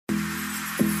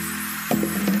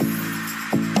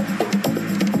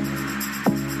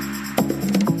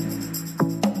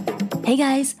Hey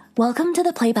guys, welcome to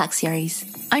the Playback series.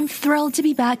 I'm thrilled to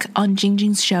be back on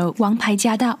Jingjing's show, 王牌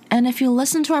驾到. And if you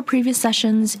listen to our previous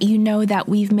sessions, you know that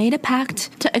we've made a pact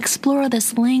to explore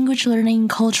this language learning,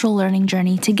 cultural learning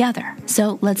journey together.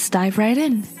 So let's dive right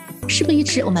in. 事不宜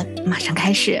迟，我们马上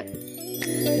开始。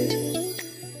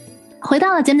回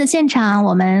到了节目的现场，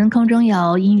我们空中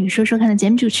有英语说说看的节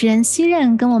目主持人熙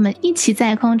韧，跟我们一起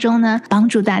在空中呢，帮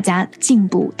助大家进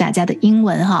步大家的英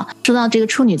文哈。说到这个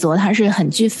处女座，它是很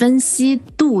具分析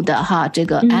度的哈，这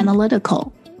个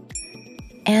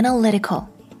analytical。Analytical.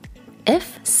 If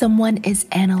someone is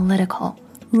analytical,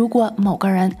 如果某个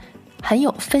人很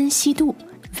有分析度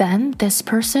then this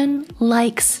person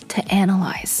likes to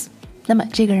analyze. 那么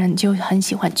这个人就很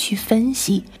喜欢去分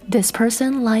析 This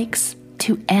person likes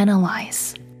to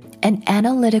analyze. An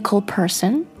analytical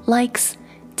person likes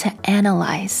to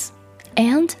analyze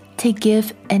and to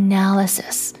give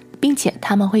analysis. 并且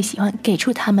他们会喜欢给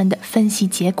出他们的分析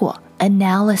结果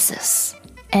analysis.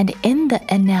 And in the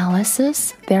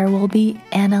analysis, there will be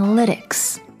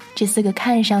analytics. 这四个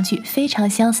看上去非常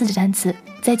相似的单词，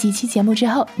在几期节目之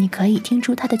后，你可以听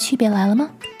出它的区别来了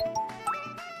吗？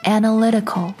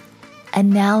 Analytical,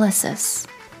 analysis,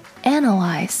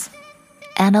 analyze,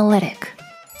 analytic.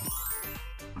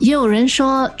 也有人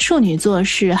说处女座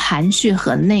是含蓄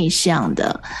和内向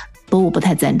的，不过我不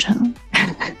太赞成。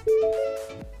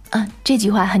这句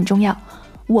话很重要，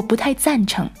我不太赞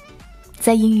成。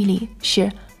在英语里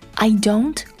是 I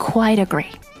don't quite agree.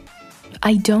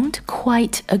 I don't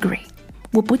quite agree.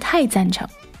 我不太赞成。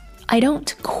I don't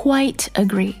quite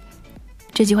agree.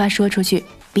 这句话说出去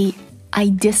比 I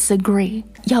disagree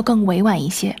要更委婉一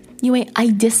些，因为 I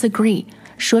disagree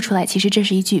说出来其实这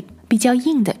是一句比较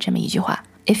硬的这么一句话。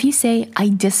If you say I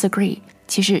disagree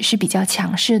其实是比较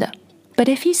强势的。But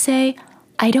if you say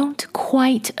I don't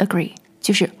quite agree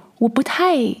就是我不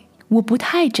太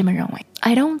这么认为。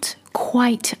I don't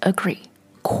quite agree.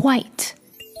 Quite.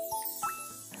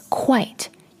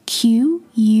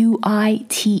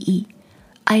 Q-U-I-T-E.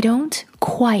 I don't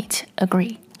quite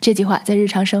agree. 这句话在日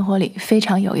常生活里非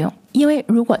常有用，因为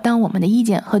如果当我们的意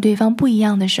见和对方不一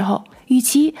样的时候，与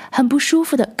其很不舒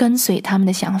服地跟随他们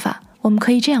的想法，我们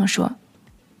可以这样说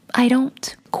I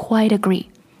don't quite agree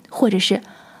或者是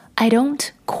I don't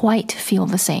quite feel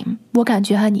the same 我感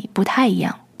觉和你不太一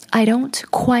样 I don't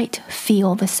quite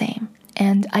feel the same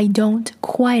and I don't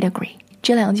quite agree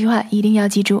这两句话一定要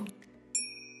记住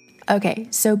Okay,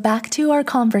 so back to our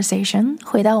conversation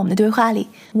回到我们的对话里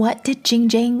What did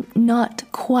Jingjing not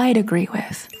quite agree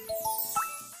with?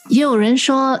 也有人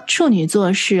说处女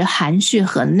座是含蓄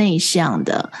和内向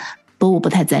的，不过我不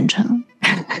太赞成。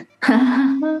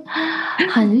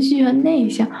含蓄和内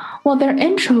向 Well, they're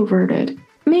introverted.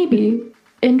 Maybe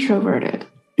introverted.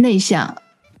 内向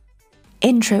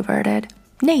Introverted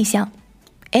内向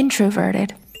Introverted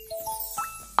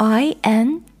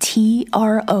I-N-T-R-O-V-E-R-T-E-D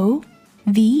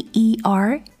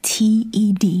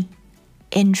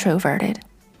Introverted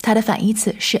它的反义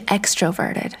词是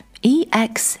Extroverted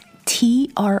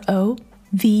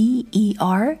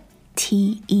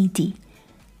E-X-T-R-O-V-E-R-T-E-D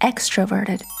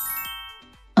Extroverted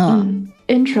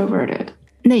Introverted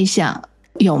内向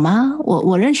有吗？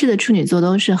我认识的处女座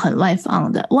都是很外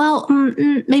放的。Well,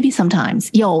 maybe sometimes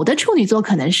有的处女座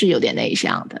可能是有点内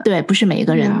向的，对，不是每一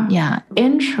个人呀。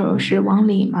Intro 是往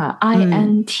里嘛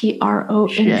，I-N-T-R-O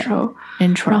intro，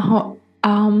 然后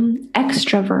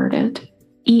extroverted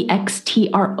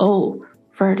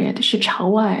E-X-T-R-O-verted 是朝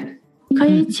外的。你可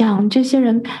以讲这些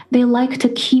人 they like to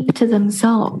keep to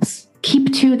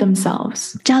themselves。Keep to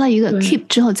themselves 加了一个 keep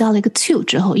之后加了一个 to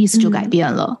之后意思就改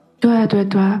变了对对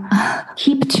对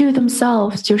Keep to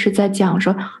themselves 就是在讲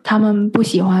说他们不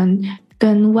喜欢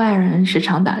跟外人时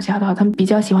常打交道他们比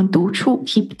较喜欢独处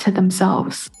Keep to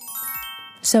themselves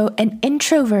So an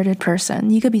introverted person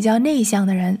一个比较内向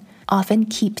的人 often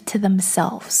keep to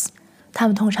themselves 他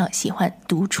们通常喜欢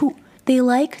独处 They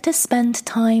like to spend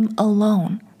time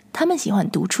alone 他们喜欢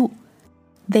独处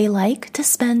They like to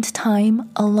spend time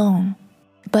alone.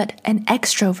 But an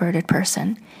extroverted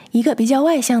person, 一个比较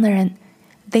外向的人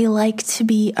they like to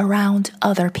be around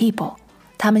other people.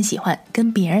 他们喜欢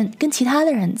跟别人、跟其他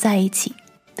的人在一起。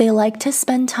They like to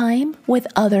spend time with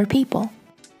other people.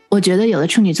 我觉得有的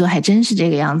处女座还真是这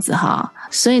个样子哈。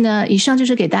所以呢，以上就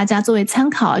是给大家作为参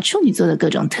考处女座的各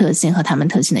种特性和他们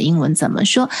特性的英文怎么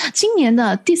说。今年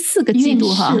的第4个季度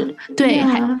哈，对，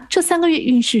这3个月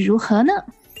运势如何呢？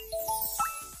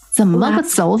怎么个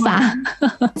走法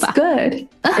It's good.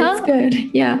 It's good.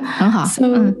 Yeah. 很好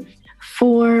So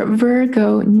for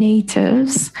Virgo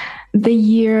natives, the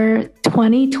year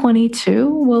 2022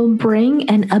 will bring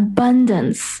an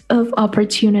abundance of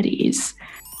opportunities.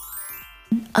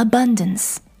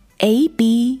 Abundance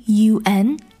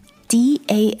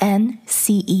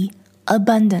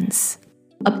abundance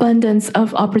abundance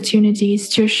of opportunities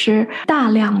就是大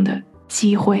量的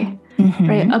机会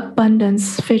right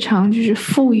abundance 非常就是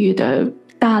富裕的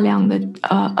大量的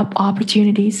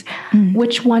opportunities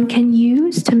which one can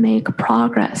use to make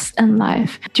progress in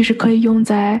life 就是可以用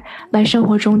在来生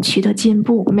活中取得进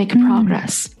步 make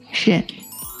progress 是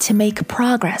To make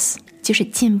progress 就是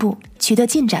进步取得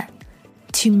进展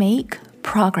To make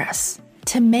progress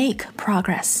To make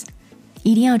progress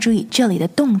一定要注意这里的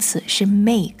动词是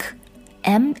make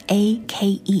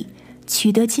M-A-K-E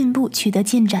取得进步取得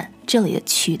进展这里的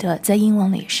取得在英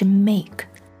文里是 make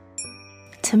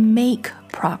To make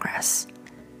progress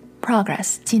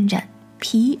Progress 进展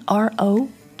P-R-O-G-R-E-S-S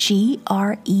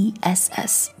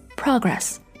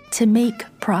Progress To make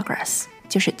progress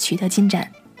就是取得进展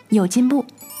有进步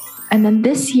And then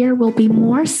this year will be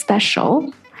more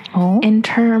special in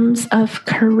terms of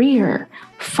career,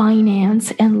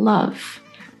 finance, and love.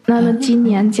 那么今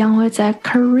年将会在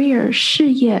career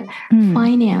事业、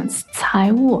finance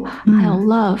财务，还有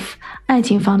love 爱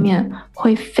情方面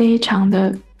会非常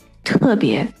的特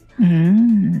别。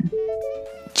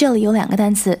这里有两个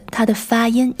单词，它的发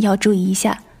音要注意一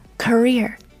下。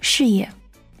career 事业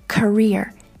 ，career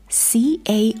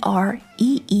C-A-R-E-E-R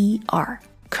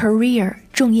career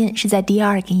重音是在第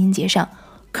二个音节上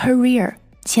 ，career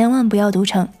千万不要读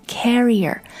成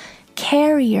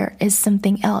carrier。Carrier is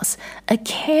something else. A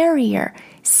carrier,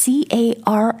 C-A-R-R-I-E-R,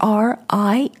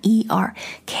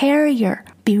 carrier.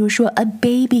 比如说 a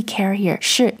baby carrier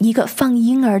是一个放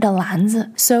婴儿的篮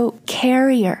子 So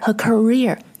carrier 和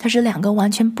career 它是两个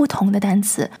完全不同的单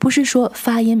词，不是说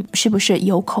发音是不是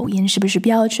有口音，是不是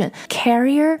标准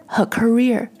Carrier 和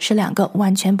career 是两个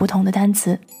完全不同的单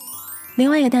词。另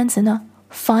外一个单词呢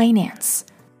Finance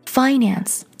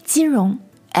金融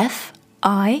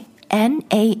F-I-N-A-N-C-E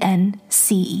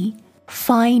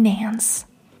Finance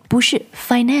不是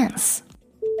Finance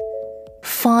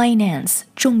Finance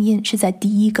重音是在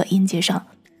第一个音节上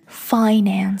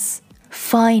Finance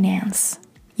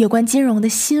有关金融的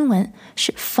新闻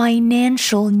是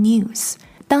financial news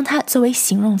当它作为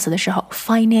形容词的时候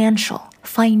financial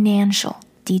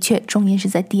的确重音是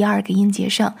在第二个音节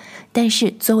上，但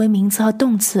是作为名词和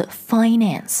动词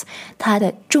finance 它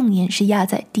的重音是压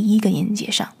在第一个音节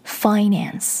上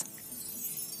finance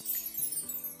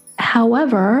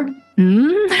However,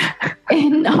 in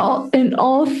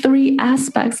all three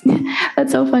aspects,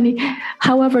 that's so funny.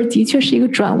 However, 的确是一个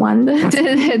转弯的。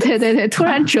对，突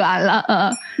然转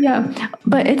了。Yeah,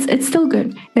 but it's still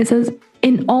good. It says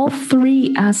in all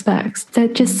three aspects, 在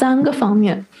这三个方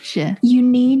面是 you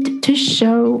need to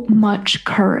show much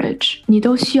courage. 你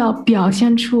都需要表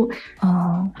现出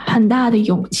很大的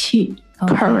勇气。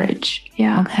Courage,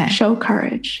 yeah. Okay. Show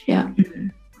courage, yeah.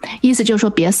 意思就是说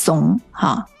别怂，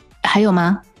好。还有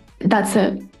吗 That's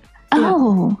it.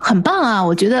 很棒啊！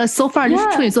我觉得 so far 就是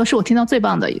处女座是我听到最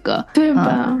棒的一个，对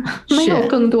吧？没有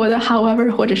更多的 however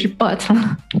或者是 but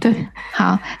了。对，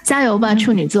好，加油吧，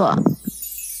处女座。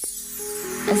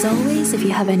As always, if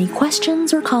you have any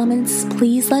questions or comments,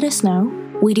 please let us know.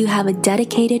 We do have a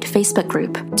dedicated Facebook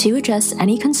group to address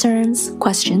any concerns,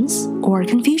 questions, or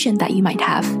confusion that you might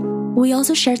have. We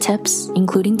also share tips,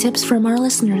 including tips from our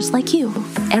listeners like you.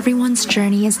 Everyone's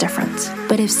journey is different,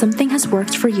 but if something has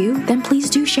worked for you, then please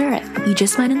do share it. You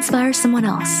just might inspire someone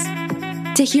else.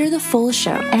 To hear the full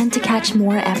show and to catch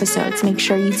more episodes, make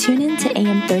sure you tune in to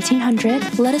AM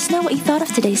 1300. Let us know what you thought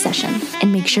of today's session,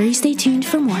 and make sure you stay tuned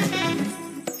for more.